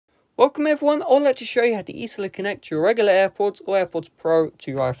Welcome everyone, I'd like to show you how to easily connect your regular AirPods or AirPods Pro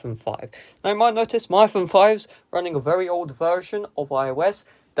to your iPhone 5. Now you might notice my iPhone 5's running a very old version of iOS.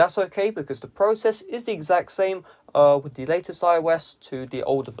 That's okay because the process is the exact same with the latest iOS to the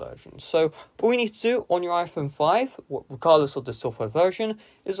older version. So all you need to do on your iPhone 5, regardless of the software version,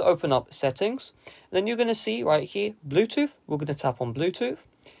 is open up settings. And then you're going to see right here, Bluetooth. We're going to tap on Bluetooth.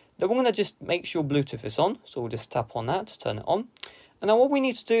 Then we're going to just make sure Bluetooth is on. So we'll just tap on that to turn it on. And now what we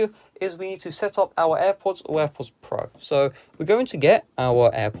need to do is we need to set up our AirPods or AirPods Pro. So we're going to get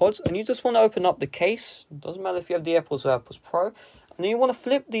our AirPods and you just want to open up the case. It doesn't matter if you have the AirPods or AirPods Pro. And then you want to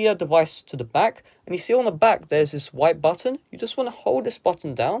flip the device to the back. And you see on the back there's this white button. You just want to hold this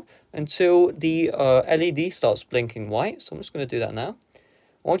button down until the LED starts blinking white. So I'm just going to do that now.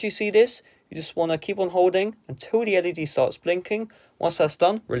 Once you see this, you just want to keep on holding until the LED starts blinking. Once that's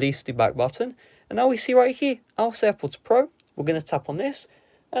done, release the back button. And now we see right here, our AirPods Pro. We're going to tap on this,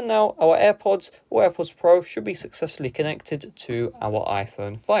 and now our AirPods or AirPods Pro should be successfully connected to our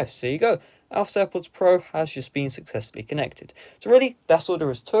iPhone 5. So there you go. Our AirPods Pro has just been successfully connected. So really, that's all there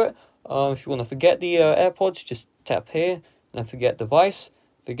is to it. If you want to forget the AirPods, just tap here, then forget device,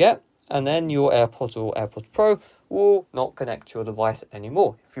 forget, and then your AirPods or AirPods Pro will not connect to your device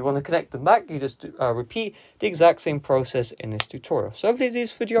anymore. If you want to connect them back, you just repeat the exact same process in this tutorial. So hopefully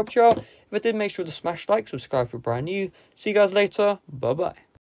this video helped you out. If it did, make sure to smash like, subscribe if you're brand new. See you guys later. Bye bye.